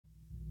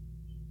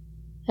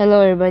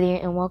Hello everybody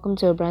and welcome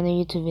to a brand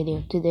new YouTube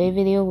video. Today's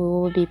video we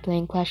will be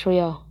playing Clash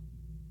Royale.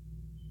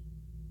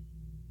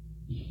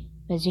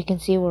 As you can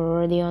see, we're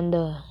already on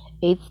the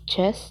 8th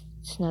chest.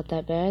 It's not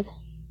that bad.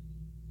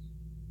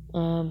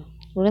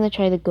 We're gonna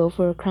try to go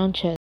for a crown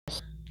chest.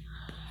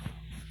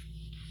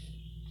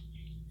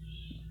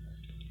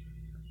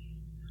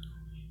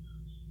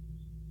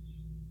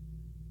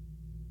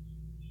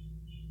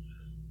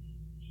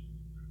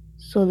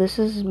 So this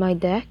is my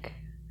deck.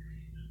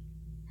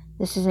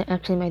 This isn't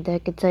actually my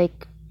deck. It's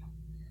like,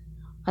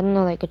 I don't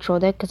know, like a troll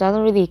deck, because I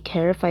don't really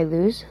care if I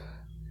lose.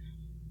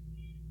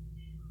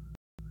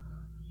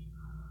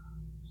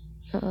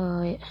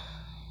 Yeah.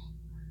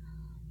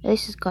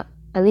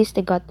 At least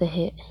it got the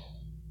hit.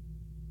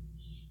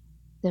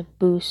 The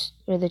boost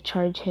or the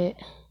charge hit.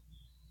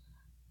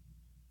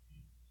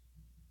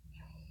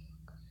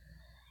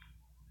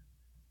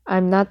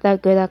 I'm not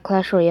that good at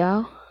Clash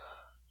Royale.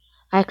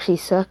 I actually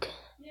suck.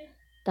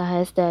 The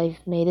highest that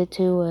I've made it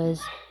to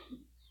was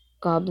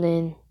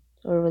Goblin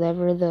or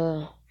whatever,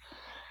 the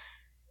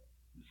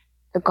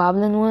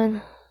Goblin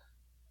one,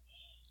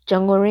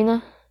 Jungle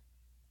Arena.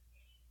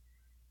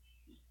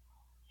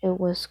 It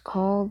was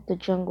called the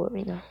Jungle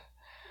Arena.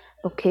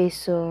 Okay,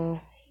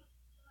 so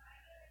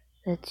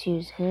let's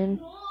use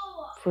him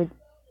for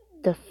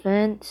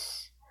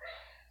defense.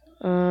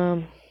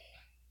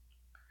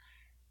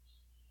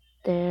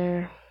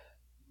 There,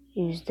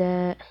 use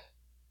that.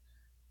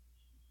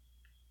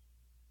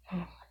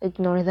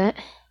 Ignore that.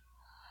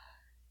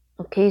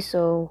 Okay,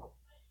 so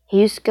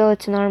he used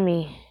Skeleton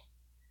Army.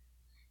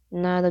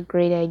 Not a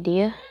great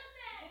idea.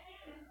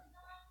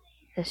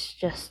 Let's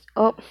just,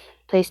 oh,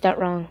 placed that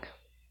wrong.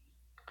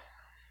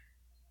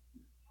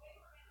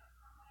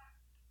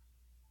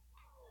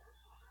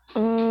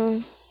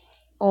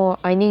 Oh,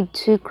 I need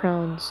 2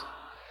 crowns.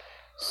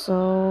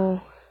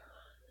 So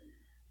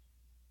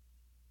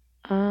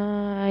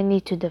I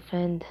need to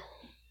defend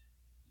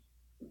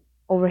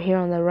over here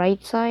on the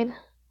right side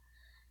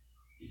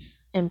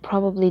and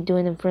probably do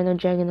an Inferno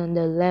Dragon on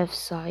the left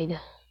side.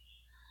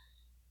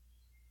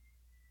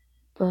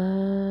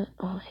 But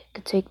I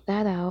could take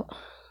that out.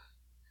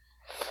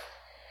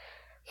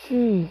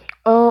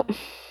 Oh,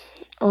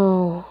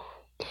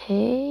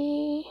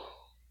 okay.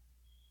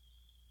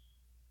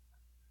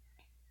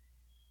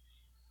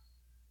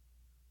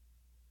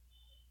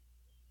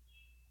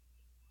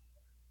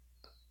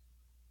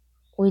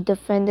 We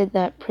defended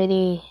that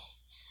pretty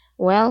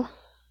well.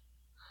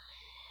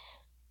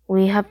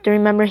 We have to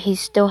remember he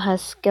still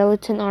has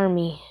Skeleton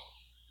Army.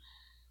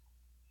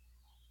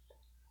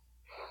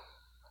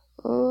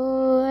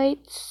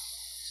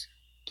 Let's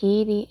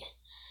get it.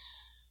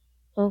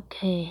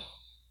 Okay.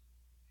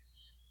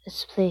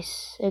 Let's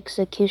place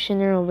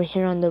Executioner over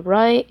here on the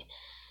right.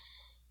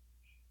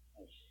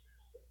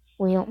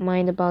 We don't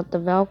mind about the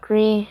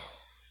Valkyrie.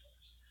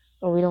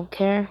 Or we don't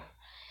care.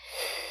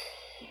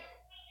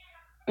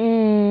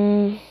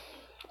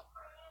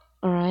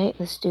 Alright,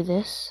 let's do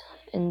this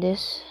and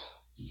this.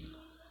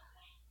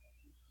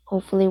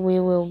 Hopefully we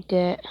will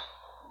get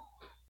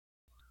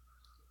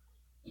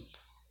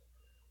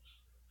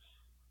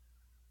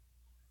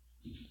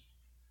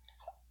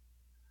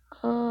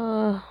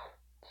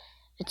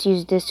let's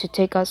use this to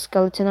take out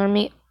Skeleton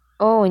Army.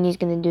 Oh, and he's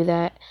gonna do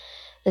that.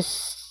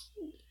 Let's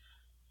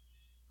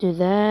do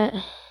that.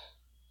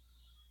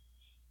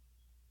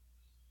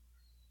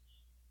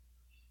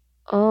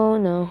 Oh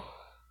no.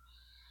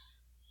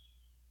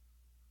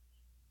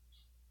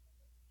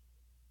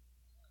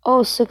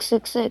 Oh,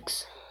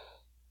 666.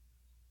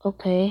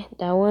 Okay,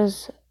 that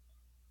was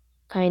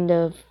kind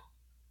of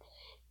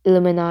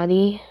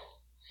Illuminati.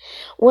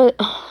 What?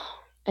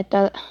 I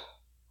thought.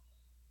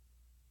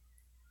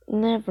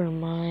 Never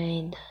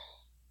mind.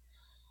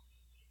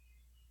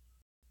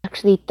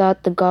 Actually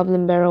thought the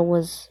Goblin Barrel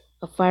was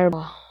a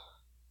fireball.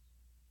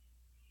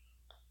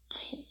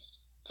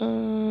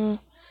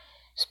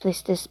 Let's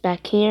place this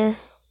back here.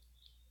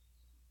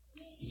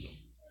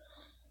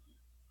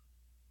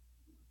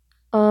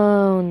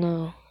 Oh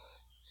no.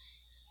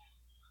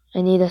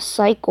 I need a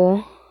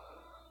cycle.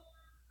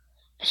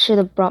 I should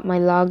have brought my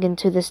log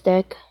into this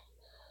deck.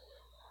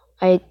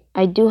 I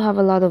do have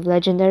a lot of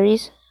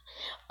legendaries.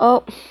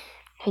 Oh,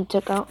 I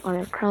took out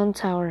our crown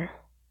tower.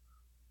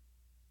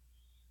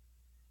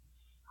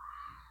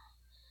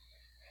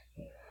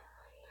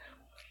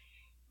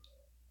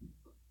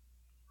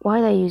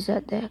 Why'd I use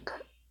that deck?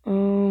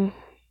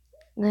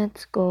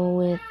 Let's go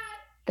with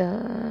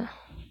the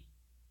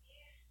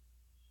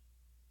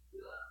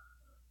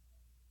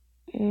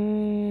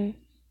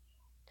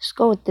let's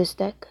go with this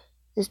deck.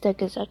 This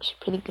deck is actually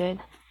pretty good.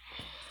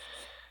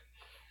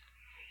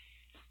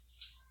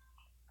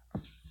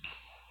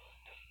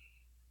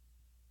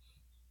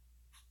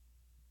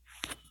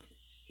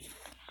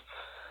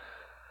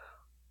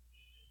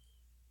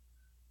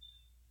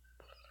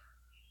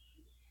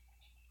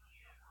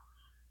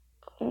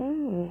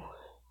 Ooh.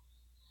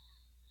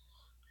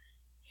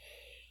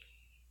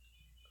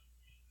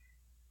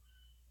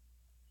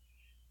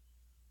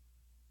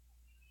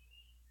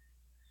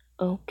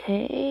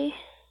 Okay.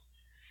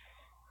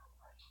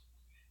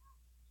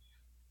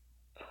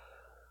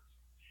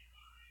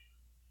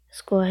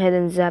 Let's go ahead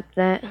and zap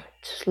that to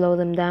slow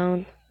them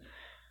down.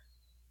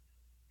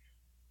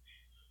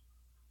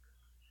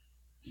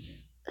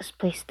 Let's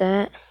place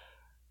that.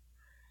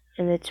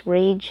 And it's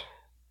rage.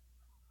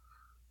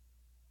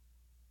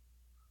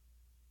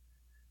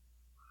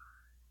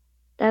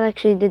 That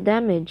actually did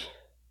damage.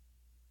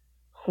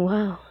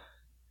 Wow.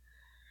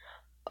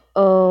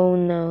 Oh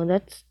no,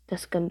 that's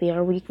gonna be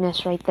our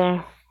weakness right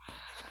there.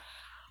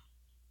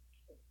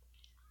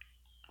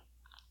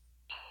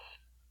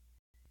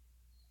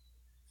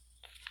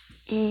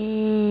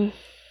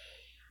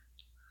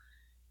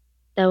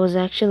 That was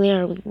actually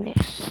our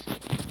weakness.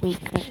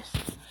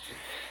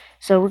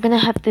 So we're gonna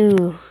have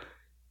to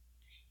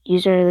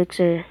use our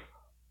elixir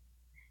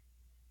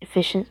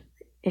efficient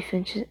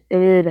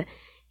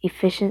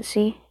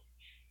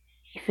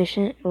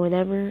or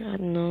whatever, I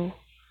don't know,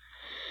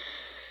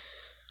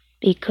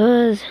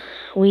 because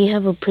we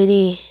have a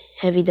pretty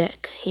heavy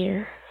deck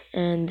here.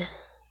 And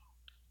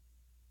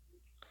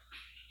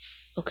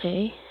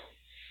okay,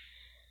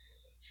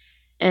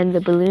 and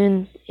the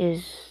balloon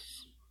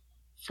is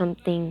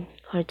something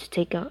hard to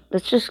take out.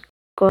 Let's just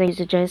go and use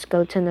a giant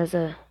skeleton as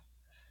a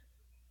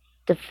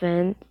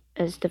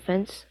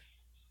defense.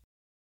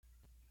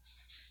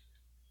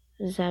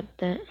 Zap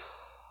that.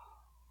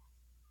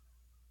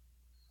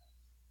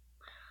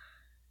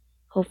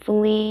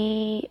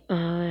 Hopefully,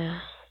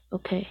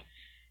 okay.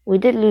 We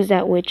did lose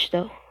that witch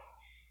though.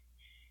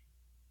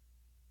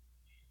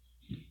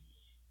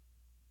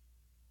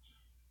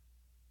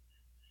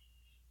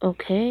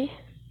 Okay,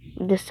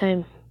 this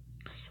time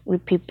we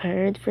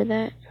prepared for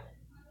that.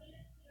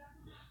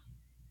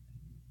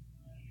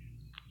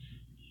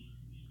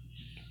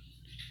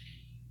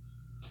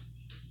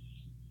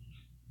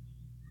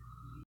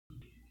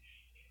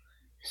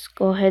 Let's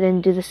go ahead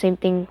and do the same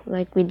thing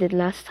like we did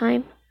last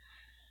time.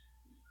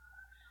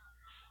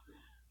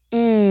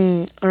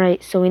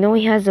 Alright, so we know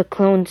he has a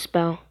clone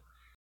spell.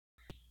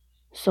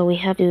 So we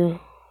have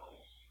to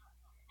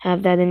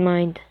have that in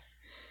mind.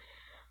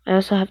 I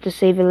also have to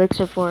save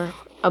elixir for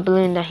a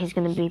balloon that he's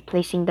going to be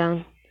placing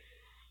down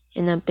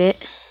in a bit.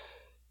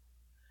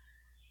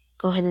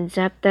 Go ahead and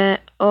zap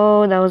that.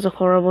 Oh, that was a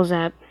horrible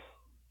zap.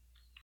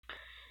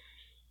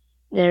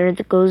 There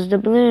goes the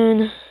balloon.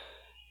 Let's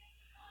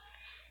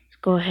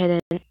go ahead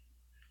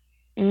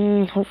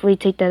and hopefully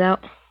take that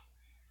out.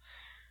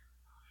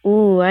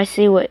 Ooh, I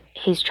see what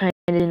he's trying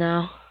to do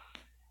now.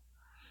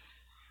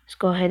 Let's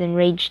go ahead and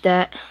rage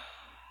that.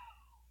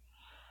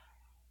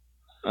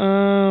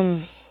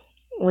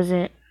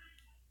 Wasn't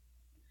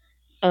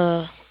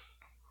a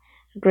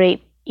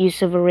great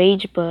use of a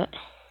rage, but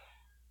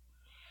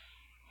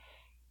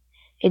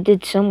it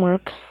did some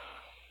work.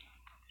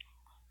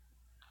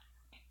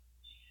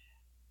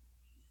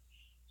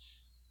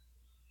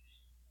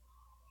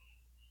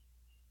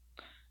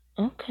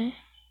 Okay.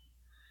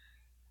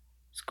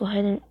 Let's go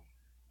ahead and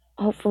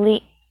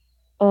hopefully...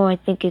 Oh, I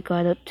think it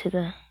got up to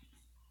the...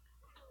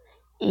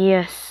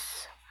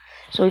 Yes.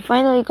 So we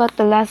finally got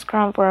the last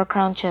crown for our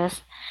crown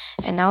chest.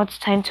 And now it's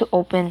time to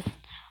open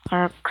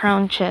our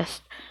crown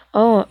chest.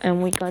 Oh,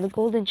 and we got a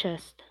golden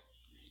chest.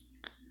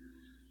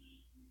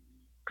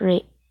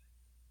 Great.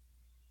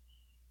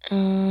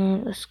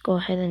 Let's go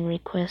ahead and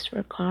request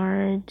for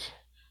cards.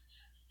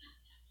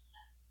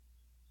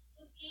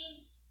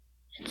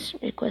 Let's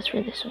request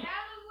for this one.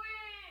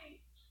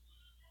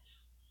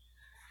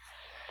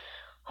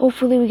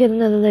 Hopefully we get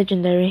another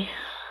legendary.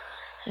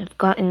 I've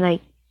gotten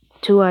like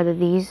 2 out of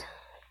these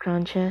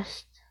crown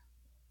chests.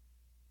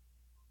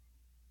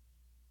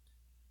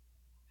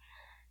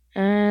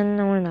 And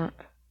no, we're not.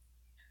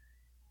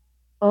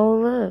 Oh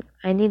look,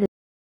 I need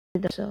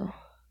them, so...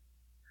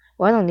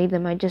 Well, I don't need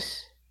them, I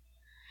just...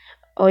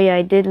 Oh yeah,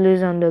 I did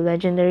lose on the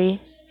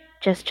legendary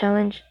chest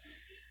challenge.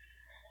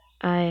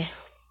 My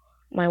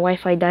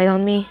Wi-Fi died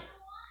on me.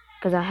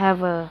 Because I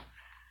have a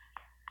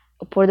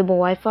portable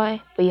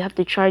Wi-Fi, but you have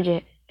to charge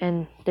it.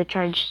 And the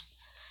charge,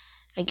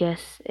 I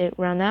guess, it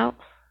ran out.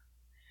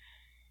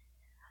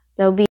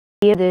 That'll be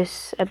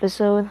this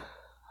episode.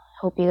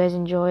 Hope you guys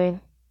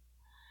enjoyed.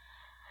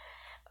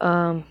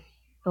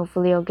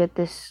 Hopefully I'll get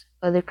this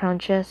other crown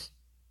chest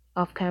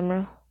off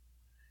camera.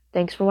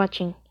 Thanks for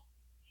watching.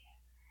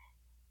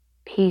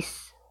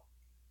 Peace.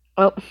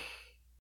 Oh.